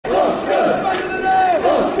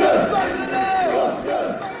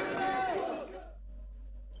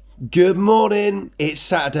Good morning, it's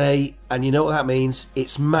Saturday, and you know what that means?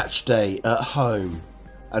 It's match day at home.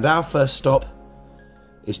 And our first stop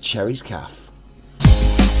is Cherries Cafe.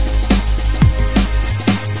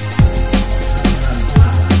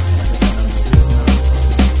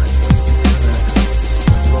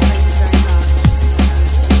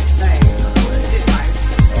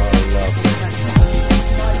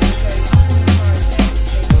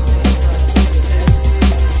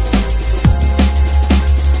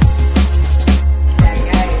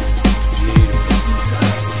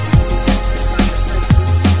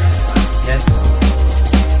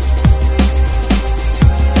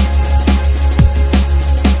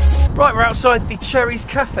 Right, we're outside the Cherries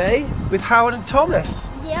Cafe with Howard and Thomas.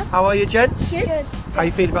 Yeah. How are you, gents? Good. How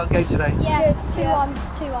you feeling about the game today? Yeah, 2-1.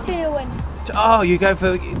 2-1 win. Oh, you go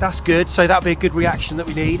for, that's good. So that'll be a good reaction that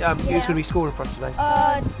we need. Who's going to be scoring for us today?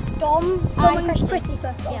 Dom and Preston.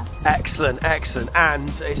 Yeah. Excellent, excellent. And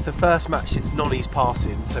it's the first match since Nonny's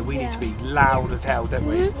passing, so we need to be loud as hell, don't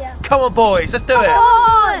we? Yeah. Come on, boys, let's do it. Come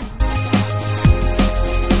on!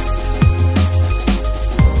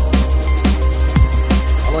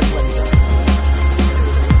 I like when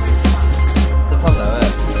the fun though,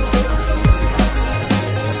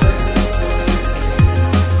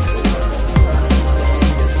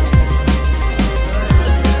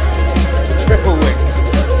 triple wing.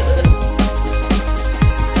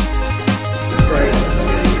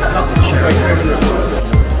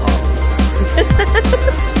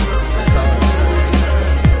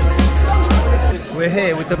 We're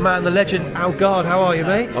here with the man, the legend, Al Guard. How are you,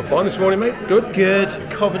 mate? I'm fine this morning, mate. Good. Good.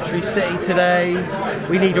 Coventry City today.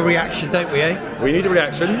 We need a reaction, don't we, eh? We need a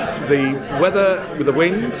reaction. The weather with the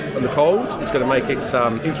wind and the cold is going to make it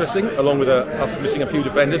interesting, along with us missing a few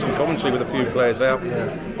defenders and Coventry with a few players out. Yeah.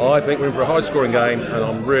 I think we're in for a high-scoring game, and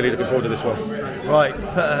I'm really looking forward to this one. Right, put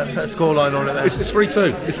a scoreline on it then. It's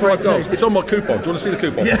 3-2. It's 5 goals. It's on my coupon. Do you want to see the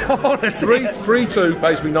coupon? Yeah, honestly. 3-2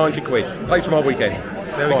 pays me 90 quid. Pays for my weekend.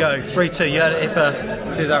 There we go. 3-2. You heard it here first.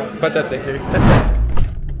 Cheers, Al. Fantastic.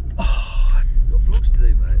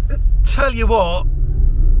 Tell you what,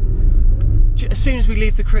 as soon as we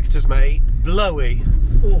leave the cricketers, mate, blowy.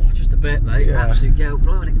 Oh, just a bit, mate. Yeah. Absolute gale,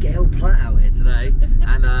 blowing a gale plat out here today.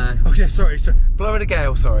 And oh yeah, sorry, blowing a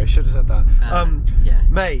gale. Sorry, I should have said that. Yeah,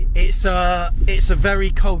 mate, it's a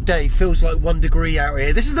very cold day. Feels like 1 degree out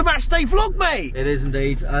here. This is the match day vlog, mate. it is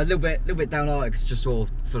indeed. A little bit downhearted because just saw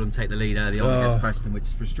Fulham take the lead early on against Preston, which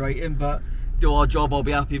is frustrating. But do our job, I'll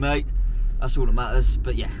be happy, mate. That's all that matters.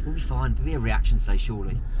 But yeah, we'll be fine. There'll be a reaction today,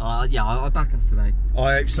 surely. Yeah, I back us today.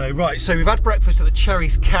 I hope so. Right, so we've had breakfast at the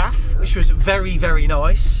Cherries Cafe, which was very, very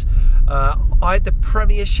nice. I had the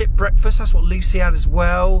Premiership breakfast. That's what Lucy had as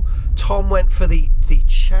well. Tom went for the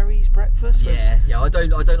Cherries breakfast. Yeah, I don't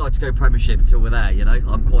like to go Premiership until we're there. You know,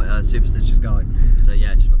 I'm quite a superstitious guy. So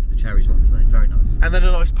yeah, just went for the Cherries one today. Very nice. And then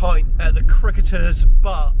a nice pint at the Cricketers,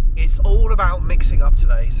 but it's all about mixing up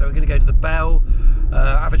today. So we're going to go to the Bell,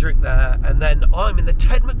 have a drink there, and then I'm in the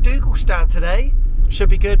Ted McDougall stand today. Should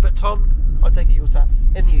be good, but Tom, I take it you're sat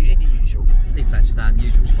in the usual. Steve Fletcher stand,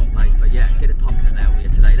 usual spot, mate. But yeah, get it pumping in there with you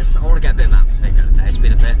today. I want to get a bit of atmosphere going today. It's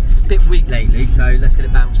been a bit weak lately, so let's get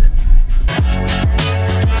it bouncing.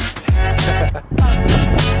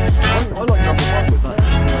 I like number 1 with that.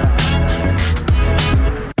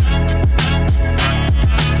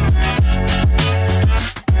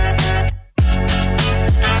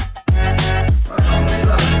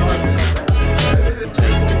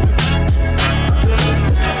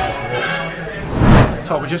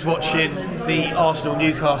 We're just watching the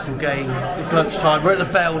Arsenal-Newcastle game. It's lunchtime. We're at the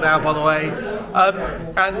Bell now, by the way.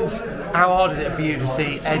 And how hard is it for you to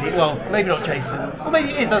see Eddie? Well, maybe not Jason. Well,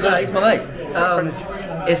 maybe it is. I don't know. He's my mate.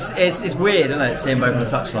 It's weird, isn't it, seeing both on the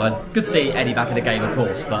touchline. Good to see Eddie back in the game, of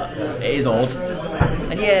course, but it is odd.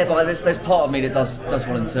 And yeah, but there's part of me that does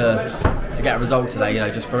want him to get a result today, you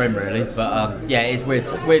know, just for him really. But yeah, it is weird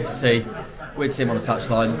to see. Weird to see him on the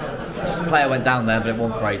touchline. Just a player went down there, but it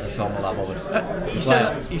won for 80, so I'm not that bothered.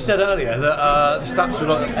 You said earlier that the stats were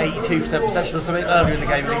like 82% possession or something earlier in the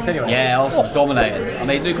game, at least anyway. Yeah, Arsenal dominated. I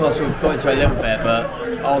mean, Newcastle have got into it a little bit, but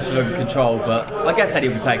Arsenal in control. But I guess Eddie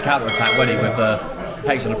will be playing counter-attack, won't he, with the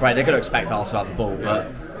pace on the break. They're going to expect Arsenal to have the ball, but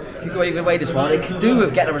it could go either way this one. It could do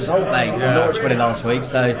with getting a result, mate. Yeah. Norwich winning last week,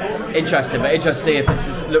 so interesting. But interesting to see if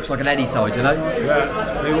this looks like an Eddie side, you know?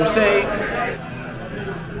 Yeah, we will see.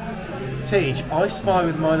 Tej, I spy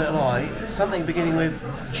with my little eye something beginning with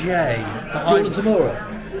J. Jordan Tamora.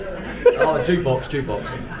 Oh, jukebox. Do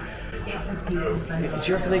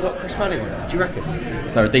you reckon they got Chris Manning on it? Do you reckon?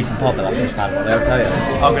 If they're a decent pub, they'll have Chris Manning on it, I'll tell you.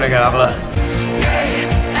 I'm going to go have a look.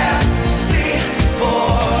 AFC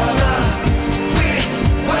Bournemouth, we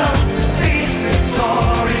will be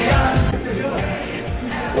victorious.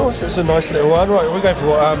 That's a nice little one. Right, we're going for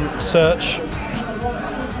what? Search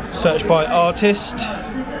by artist.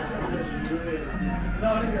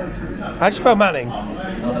 How do you spell Manning?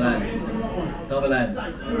 Double N.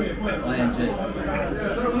 I-N-G.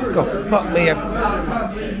 God, fuck me.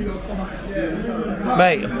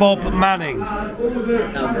 Mate, Bob Manning.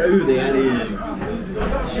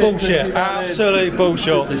 Bullshit. Absolute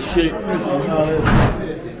bullshit.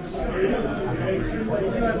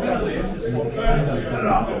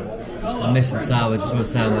 I'm missing Sam. I just want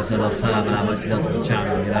to say how much I love Sam and how much he does for the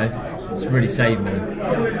channel, you know. It's really saved me.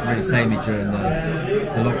 Really saved me during the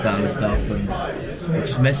lockdown and stuff, and I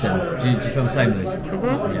just miss him. Do you feel the same, Lucy?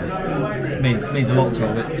 Yeah. It means a lot to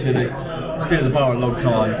him. It's been at the bar a long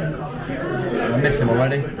time. I miss him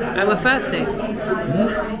already. And we're thirsty.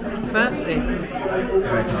 Thirsty.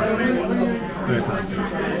 Very thirsty. Very thirsty.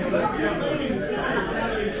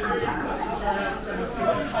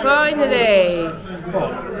 Finally!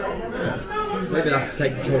 Maybe I'll have to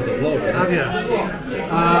take control of the vlog. Have you?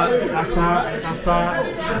 That's that.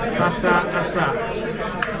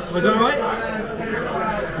 Am I going right?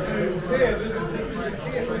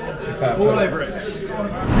 All over it.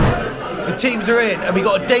 The teams are in, and we've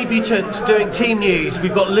got a debutant doing team news.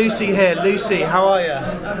 We've got Lucy here. Lucy, how are you?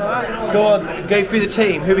 Go on, go through the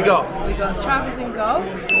team. Who we got? We've got Travis in goal.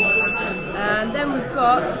 And then we've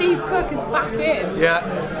got Steve Cook is back in. Yeah.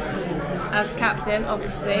 As captain,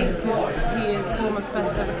 obviously, because he is Bournemouth's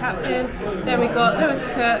best ever captain. Then we've got Lewis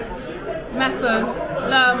Cook, Mepham,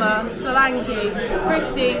 Lerma, Solanke,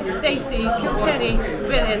 Christie, Stacey, Kilkenny,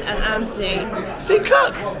 Billin and Anthony. Steve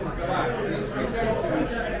Cook!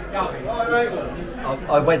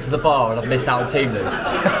 I went to the bar and I've missed out on team news.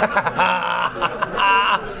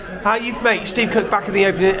 How you've made Steve Cook back in the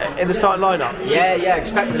opening in the starting lineup? Yeah,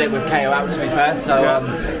 expected it with KO out, to be fair. So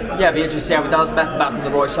it'd be interesting to see how he does. Back on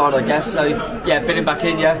the right side, I guess. So yeah, Billin back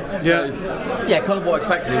in, So kind of what I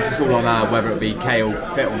expected. It was just all on whether it be KO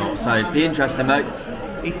fit or not. So it'd be interesting, mate.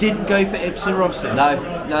 He didn't go for Ibsen Rossi. No,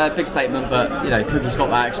 big statement, but you know, Cookie's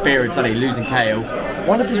got that experience, hasn't he, losing KO.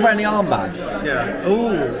 Wonder if he's wearing the armband. Yeah.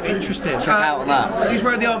 Oh, interesting. Check out on that. Who's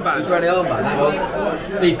wearing the armband? Who's wearing the armband?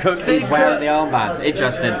 Steve Cook is wearing the armband.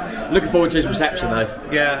 Interesting. Looking forward to his reception, though.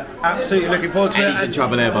 Yeah, absolutely looking forward to it. He's in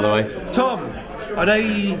trouble here, by the way. Tom, I know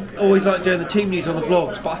you always like doing the team news on the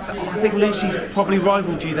vlogs, but I think Lucy's probably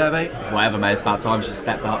rivaled you there, mate. Whatever, mate. It's about time she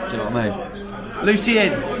stepped up. Do you know what I mean? Lucy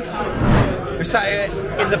in. We're sat here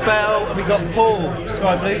in the Bell and we got Paul,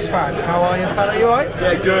 Sky Blues fan. How are you, fella? You alright?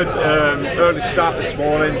 Yeah, good. Early start this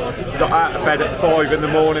morning. Got out of bed at 5 in the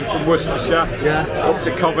morning from Worcestershire. Yeah. Up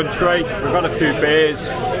to Coventry. We've had a few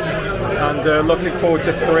beers and looking forward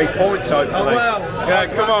to 3 points hopefully. Oh well. Yeah,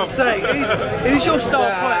 come on. Say, who's your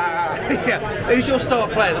star player? Yeah. Who's your star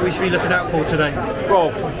player that we should be looking out for today?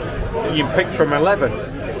 Well, you can pick from 11.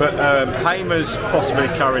 But Hamer's possibly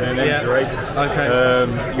carrying an injury. Yeah. Okay.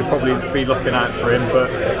 You'll probably be looking out for him. But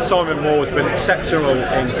Simon Moore's been exceptional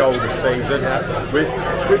in goal this season. Yeah.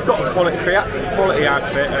 We've got a quality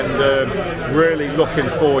outfit, and really looking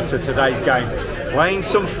forward to today's game. Playing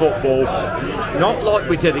some football, not like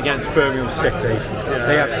we did against Birmingham City. Yeah.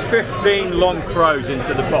 They have 15 long throws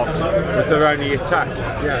into the box with their only attack.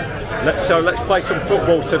 Yeah. Let's play some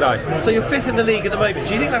football today. So you're 5th in the league at the moment.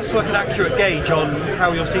 Do you think that's like an accurate gauge on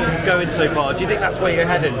how your season's going so far? Do you think that's where you're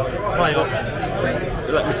heading? Playoffs?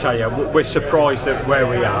 Let me tell you, we're surprised at where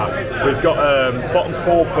we are. We've got a bottom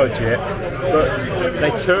 4 budget, but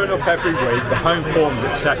they turn up every week. The home form's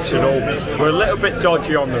exceptional. We're a little bit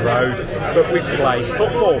dodgy on the road, but we play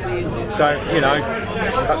football. So, you know,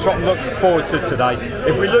 that's what I'm looking forward to today.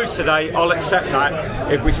 If we lose today, I'll accept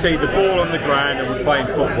that. If we see the ball on the ground and we're playing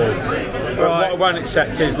football. But what I won't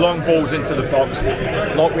accept is long balls into the box,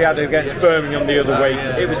 like we had against Birmingham the other week.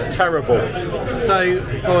 It was terrible. So,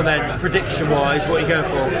 go on then, prediction-wise, what are you going for?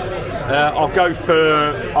 I'll go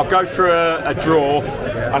for a draw,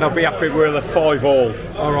 and I'll be happy with a 5-all.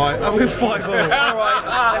 All right, I'm with 5-all. All right,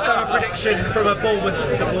 let's have a prediction from a Bournemouth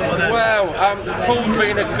supporter then. Well, Paul's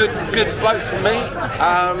been a good bloke to me,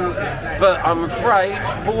 but I'm afraid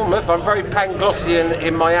Bournemouth. I'm very Panglossian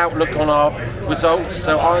in my outlook on our results,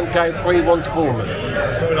 so I'm going 3-1 to Bournemouth.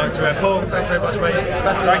 That's what we like to hear. Paul, thanks very much, mate.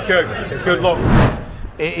 Thank you. Good luck.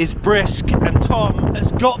 It is brisk, and Tom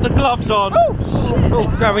has got the gloves on. Oh,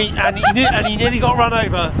 shit. And he nearly got run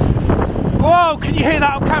over. Whoa, can you hear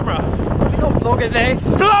that on camera? Look at this.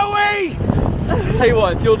 Chloe! I'll tell you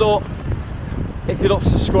what, if you're not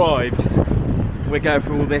subscribed, we're going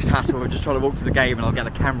through all this hassle. We're just trying to walk to the game, and I'll get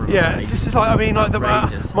the camera. Yeah, this is like, I mean, like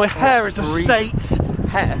my hair is a state.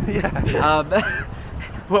 Hair. Yeah.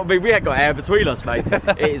 Well, I mean, we ain't got hair between us, mate.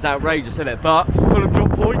 It is outrageous, isn't it? But Fulham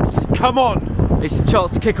drop points. Come on. It's a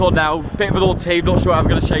chance to kick on now. Bit of an odd team, not sure how I'm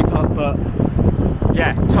going to shape up, but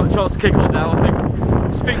yeah, chance to kick on now. I think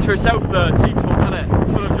speaks for itself, the team talk, doesn't it?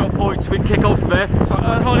 Fulham drop points, we can kick on from there.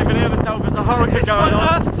 I can't even hear myself, there's a hurricane going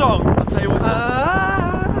on. Earth song. I'll tell you what,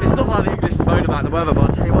 it's not like the English to moan about the weather, but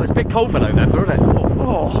I'll tell you what, it's a bit cold for November, isn't it?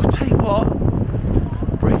 Oh, tell you what.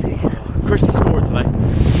 Breezy. Christy scoring today.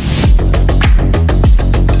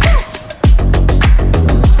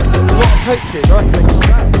 What a coaching, I think.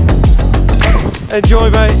 Enjoy,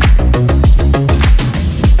 mate.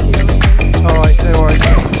 Alright, no worries.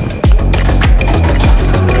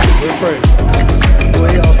 We're through. We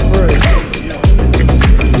are through.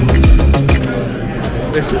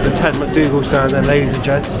 This is the Ted McDougall stand then, ladies and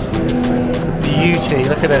gents. It's a beauty,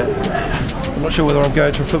 look at it. I'm not sure whether I'm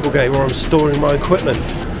going to a football game or I'm storing my equipment.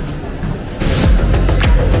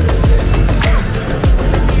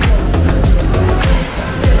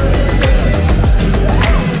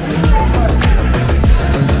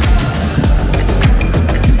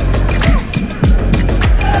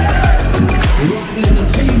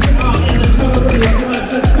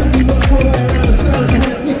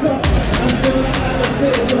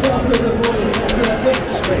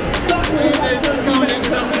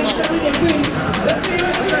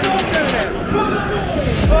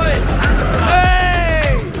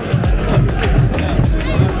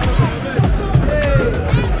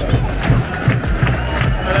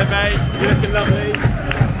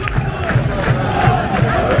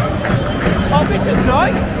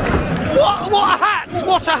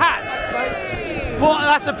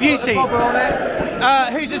 That's a beauty.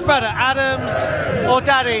 Who's this better, Adams or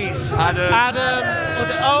Daddy's?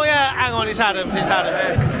 Adams. Oh yeah, hang on, it's Adams. It's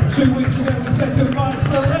Adams. 2 weeks ago we said goodbye to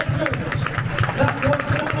the legends. That was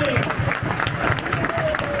not me.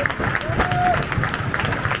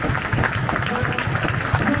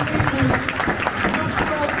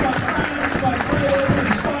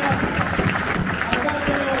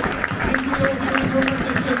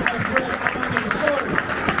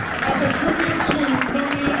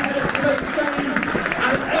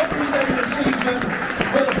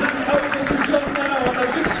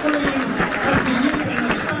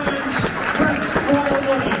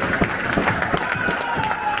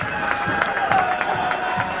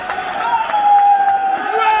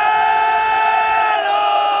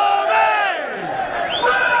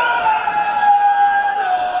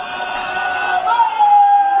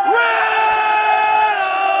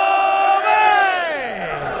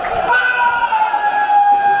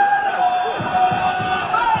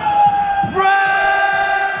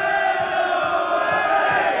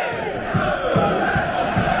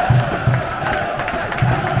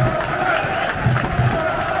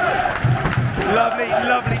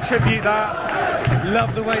 Lovely tribute that.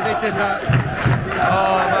 Love the way they did that.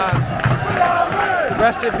 Oh man.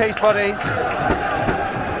 Rest in peace, buddy.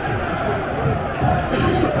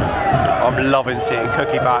 I'm loving seeing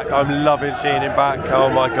Cookie back. I'm loving seeing him back. Oh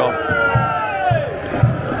my god.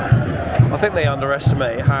 I think they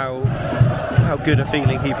underestimate how good a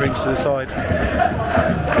feeling he brings to the side.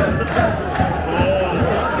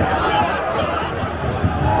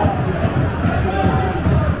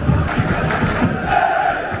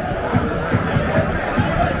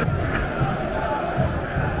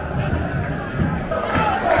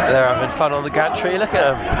 They're having fun on the gantry, look at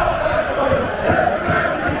them.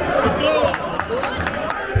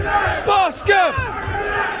 Boscombe!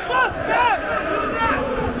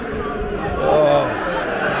 Oh,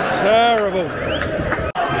 terrible.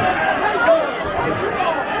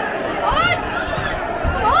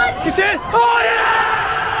 Get in! Oh yeah!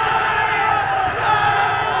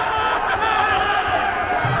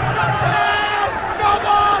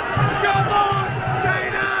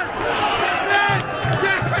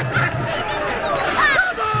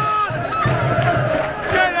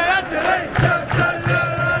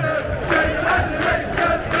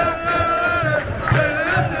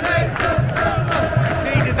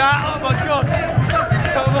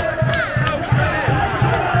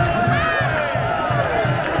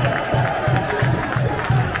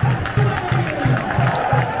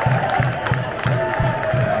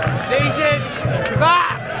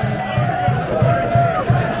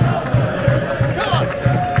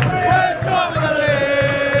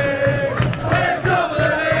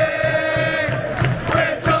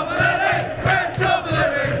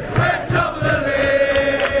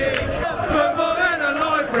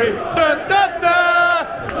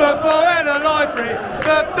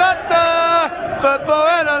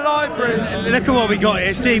 Look at what we got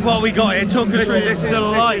here, Steve. What we got here? Talk us through this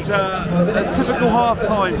delight. This is a typical half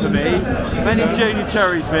time for me. Many junior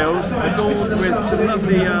cherries meals, adorned with some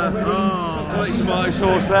lovely quality tomato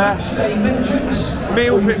sauce there.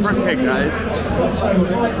 Meal fit for a pig, that is.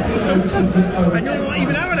 And you're not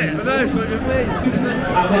even having it? No, it's not even me.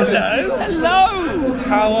 Hello, hello.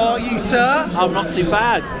 How are you, sir? I'm not too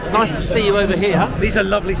bad. Nice to see you over here. These are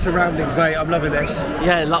lovely surroundings, mate. I'm loving this.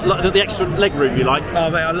 Yeah, the extra leg room you like. Oh,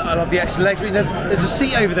 mate, I love the extra leg room. There's a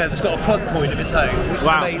seat over there that's got a plug point of its own, which is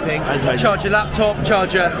amazing. That's amazing. Charge your laptop,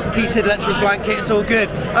 charge your heated electric blanket. It's all good.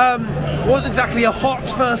 Wasn't exactly a hot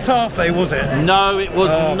first half, though, was it? No, it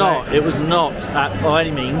was not. Mate. It was not by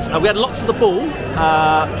any means. We had lots of the ball,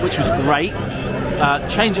 which was great.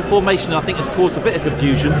 Change of formation, I think, has caused a bit of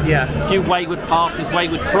confusion. Yeah. A few wayward passes,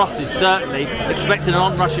 wayward crosses, certainly. Expecting an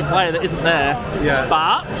on-rushing player that isn't there. Yeah.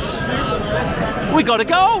 But we got a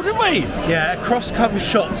goal, didn't we? Yeah, cross comes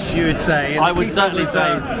shots, you would say. And I would certainly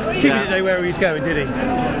say. He didn't know where he was going, did he?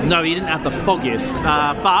 No, he didn't have the foggiest.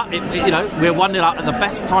 But you know, we're 1-0 up at the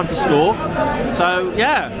best time to score. So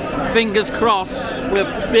yeah, fingers crossed. We're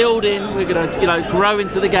building. We're going to, grow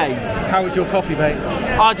into the game. How was your coffee, mate?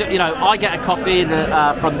 I get a coffee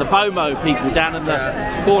from the Bomo people down in the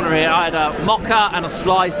corner here. I had a mocha and a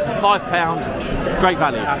slice, £5. Great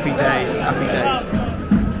value. Happy days, happy days.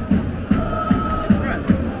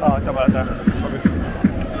 Oh, don't mind that.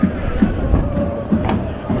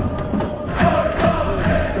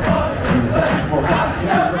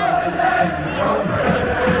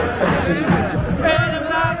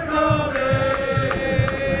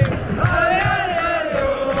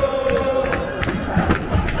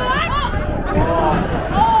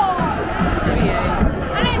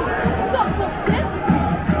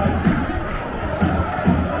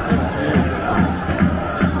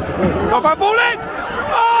 Got my ball in!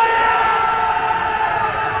 Oh yeah!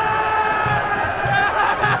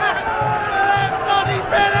 Bloody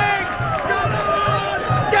Billing! Come on!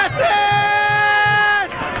 Get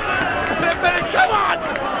in! Billing, come on!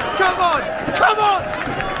 Come on! Come on!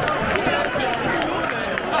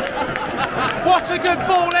 What a good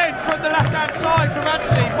ball in from the left-hand side from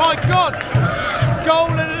Anthony. My God! Goal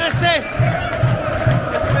and an assist.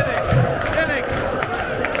 Billing.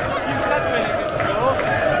 You said Billing could score.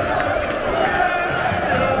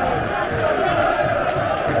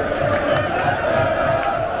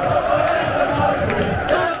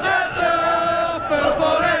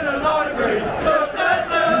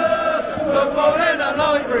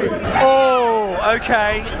 Oh,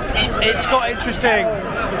 okay. It's got interesting.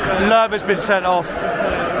 Lerma's been sent off.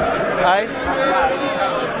 Hey?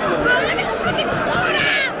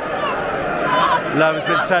 Lerma's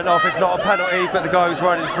been sent off. It's not a penalty, but the guy was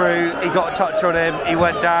running through. He got a touch on him. He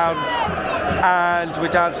went down. And we're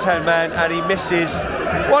down to 10 men. And he misses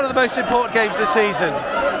one of the most important games of the season.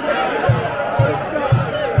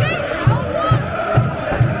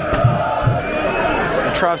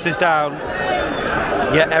 Travis is down.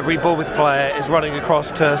 Yet every Bournemouth player is running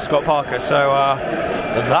across to Scott Parker, so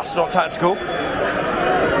that's not tactical.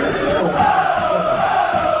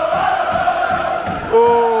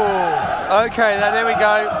 Oh, okay, then here we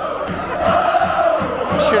go.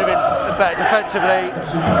 Should have been better defensively.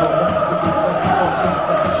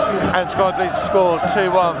 And Sky Blues have scored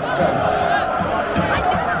 2-1.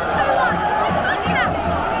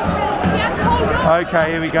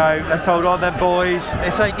 Okay, here we go. Let's hold on then, boys.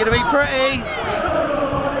 This ain't going to be pretty.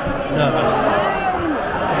 Nervous.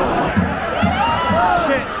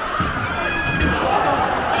 Shit.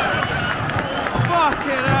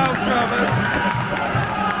 Fucking hell, Travis.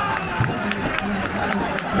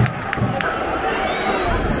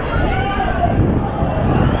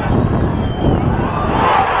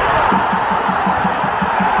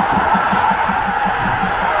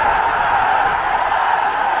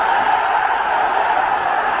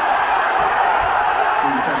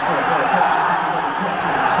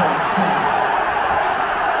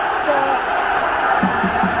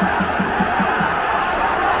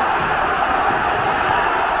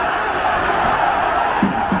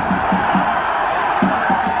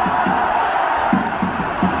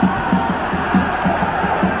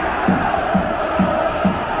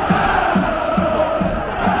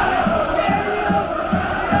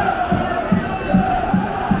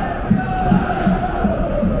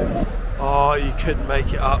 Couldn't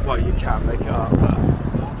make it up. Well, you can make it up, but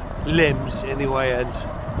limbs in the away end.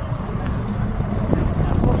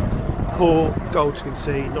 Poor goal to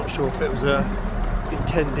concede. Not sure if it was a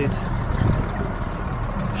intended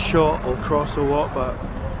shot or cross or what, but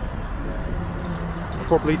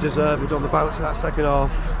probably deserved on the balance of that second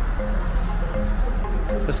half.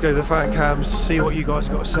 Let's go to the fan cams, see what you guys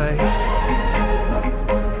got to say.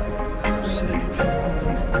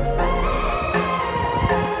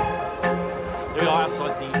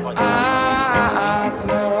 outside the I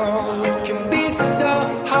know you can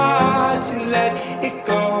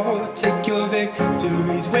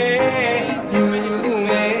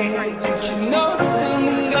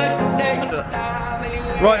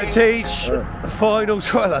Right, and Teach, final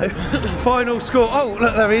score. Hello. Final score. Oh,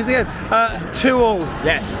 look, there he is again. 2-all.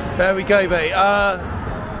 Yes. There we go, mate.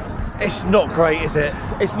 It's not great, is it?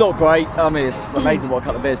 It's not great. I mean, it's amazing what a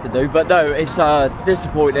couple of beers can do, but no, it's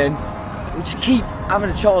disappointing. We just keep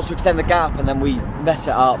having a chance to extend the gap, and then we mess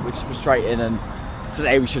it up, which is frustrating. And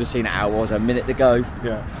today we should have seen it out. Was a minute to go.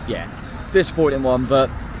 Yeah. Disappointing one, but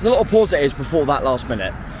there's a lot of positives before that last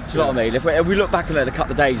minute. Do you know what I mean? If we look back at it a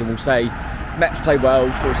couple of days and we'll say, Meps played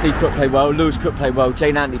well, Steve Cook played well, Lewis Cook played well,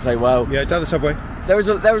 Jane Andy played well. Yeah, down the subway. There was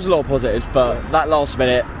a lot of positives, but that last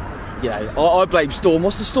minute, you know, I blame Storm.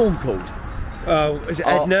 What's the Storm called? Is it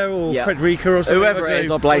Edna or Frederica or something? Whoever it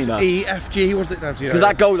is, I blame her. EFG, what's it? Because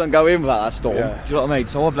that goal don't go in without that Storm. Yeah. Do you know what I mean?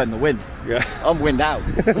 So I blame the wind. Yeah. I'm wind out.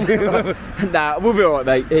 Nah, we'll be alright,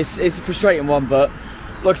 mate. It's a frustrating one, but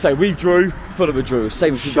like I say, we drew, Fulham drew.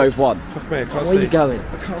 Same if we both won. Fuck me, I can't Where see. are you going?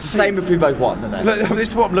 I can't see. Same if we both won, isn't it? Look, this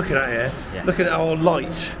is what I'm looking at here. Yeah. Looking at our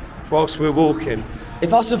light whilst we're walking.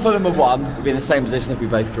 If us and Fulham had won, we'd be in the same position if we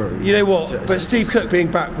both drew. You know what? But Steve Cook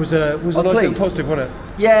being back was a nice little positive, wasn't it?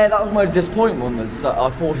 Yeah, that was my disappointment. Was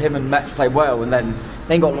I thought him and Meps played well, and then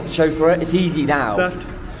they ain't got a lot to show for it. It's easy now. Left.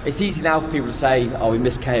 It's easy now for people to say, "Oh, we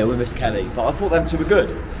missed Kale, we missed Kelly," but I thought them two were good.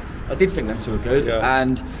 I did think them two were good,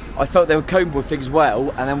 and I felt they were coping with things well.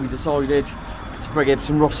 And then we decided to bring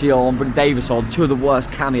Ibsen Rossi on, bring Davis on, two of the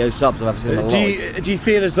worst cameo subs I've ever seen in my life. Do you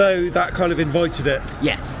feel as though that kind of invited it?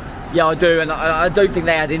 Yes. Yeah, I do, and I don't think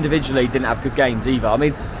they had individually didn't have good games either. I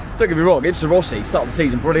mean, don't get me wrong, Ibsen Rossi started the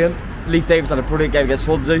season brilliant. Leif Davis had a brilliant game against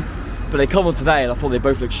Swansea, but they come on today and I thought they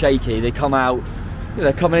both looked shaky. They come out, you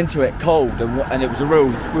know, coming into it cold, and it was a real.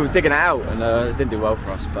 We were digging it out, and it didn't do well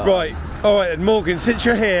for us. But Right. All right, then, Morgan. Since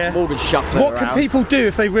you're here, Morgan's shuffling what around. can people do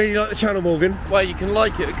if they really like the channel, Morgan? Well, you can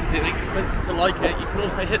like it because it makes sense to like it. You can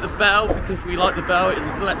also hit the bell because we like the bell. It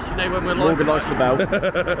lets you know when we're live. Morgan likes the bell.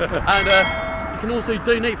 And you can also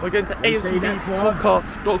donate by going to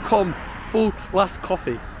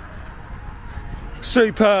afcbpodcast.com/coffee.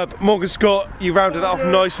 Superb. Morgan Scott, you rounded that off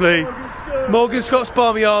nicely. Morgan Scott's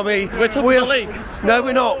Barmy Army. We're top of the league. No,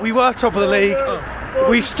 we're not. We were top of the league.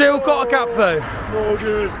 We've still got a gap though.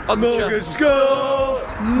 On the Morgan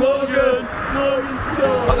Scott. Morgan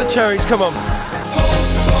Scott. Up the Cherries, come on.